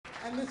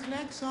And this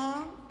next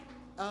song,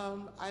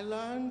 I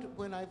learned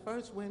when I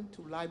first went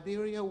to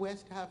Liberia,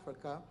 West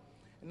Africa,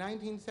 in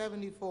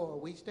 1974.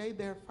 We stayed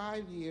there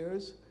 5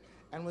 years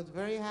and was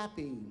very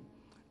happy.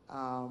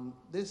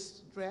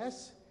 This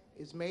dress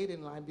is made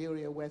in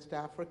Liberia, West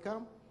Africa,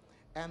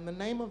 and the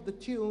name of the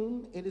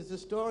tune, it is the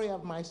story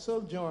of my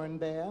sojourn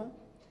there,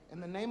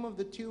 and the name of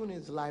the tune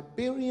is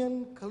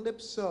Liberian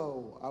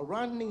Calypso, a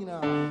run,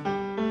 Nina.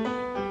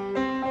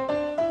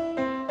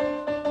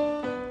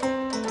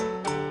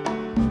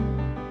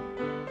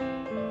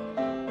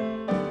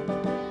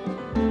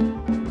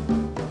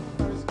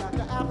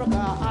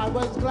 I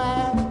was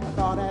glad, I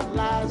thought at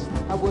last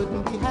I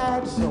wouldn't be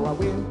had, so I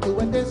went to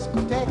a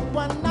discotheque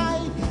one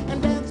night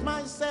and danced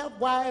myself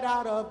right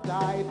out of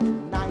sight.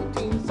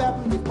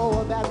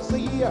 1974, that's the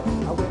year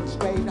I went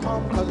straight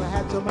home because I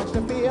had so much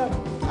to fear.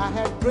 I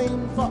had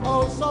dreamed for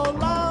oh so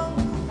long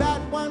that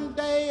one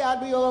day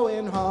I'd be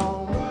going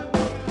home.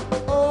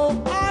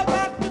 Oh, I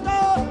got to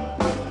go,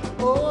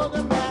 oh,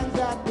 the man's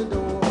at the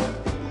door.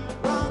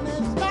 Run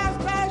as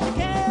fast as you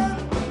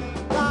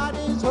can, God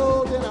is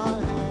holding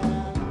our hand.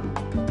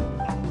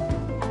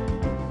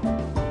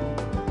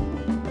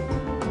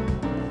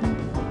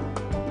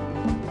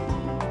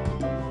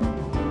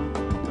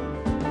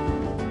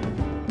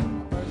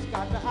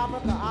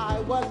 I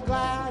was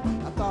glad,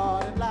 I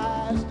thought at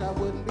last I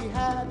wouldn't be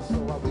had, so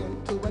I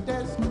went to a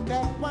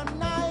discotheque one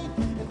night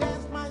and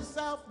danced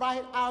myself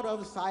right out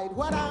of sight.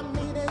 What I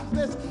mean is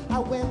this, I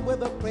went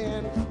with a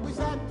friend, we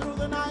sat through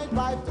the night,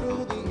 right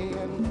through the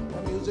end.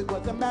 The music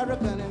was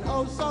American and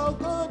oh so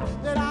good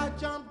that I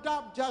jumped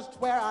up just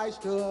where I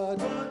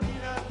stood.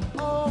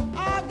 Oh,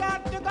 I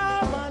got to go,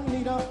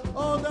 Juanita,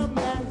 oh the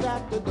man's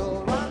at the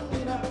door.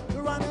 Juanita, you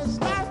run as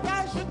fast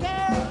as you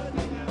can,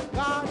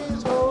 God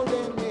is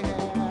holding me.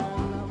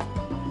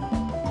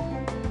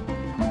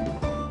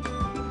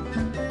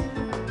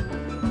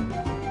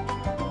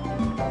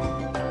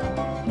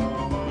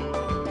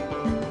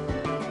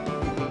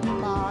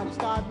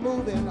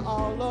 Moving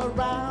all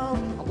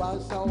around, I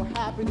was so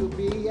happy to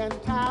be in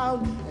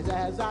town.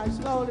 As I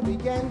slowly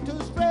began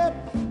to strip,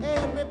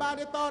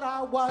 everybody thought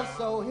I was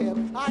so hip.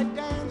 I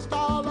danced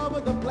all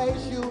over the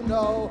place, you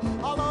know,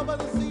 all over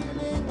the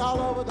ceiling, all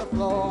over the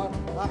floor,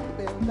 up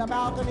in the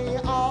balcony,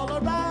 all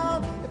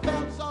around. It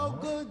felt so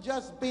good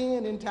just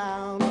being in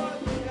town.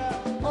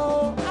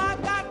 Oh, I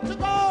got to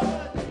go,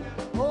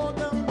 oh,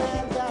 the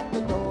man's at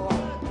the door.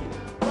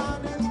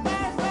 Run as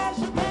fast as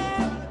you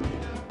can,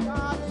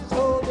 God is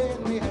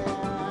holding me hand.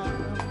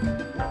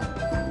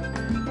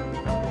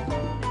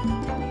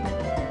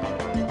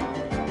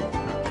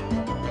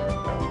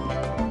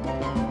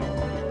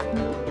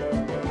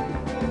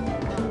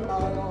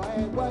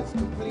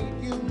 Complete,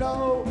 you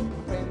know,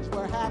 friends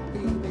were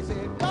happy, they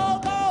said go,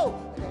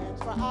 go, dance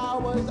for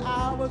hours,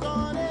 hours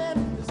on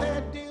end. They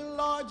said, dear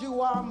Lord, you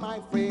are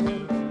my friend.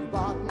 You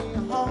brought me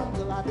home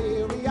to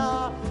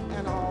Liberia,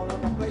 and all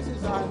of the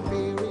places are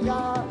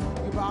inferior.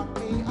 You brought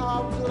me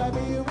out to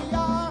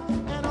Liberia,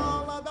 and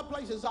all of the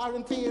places are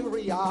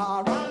inferior.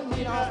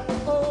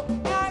 Oh,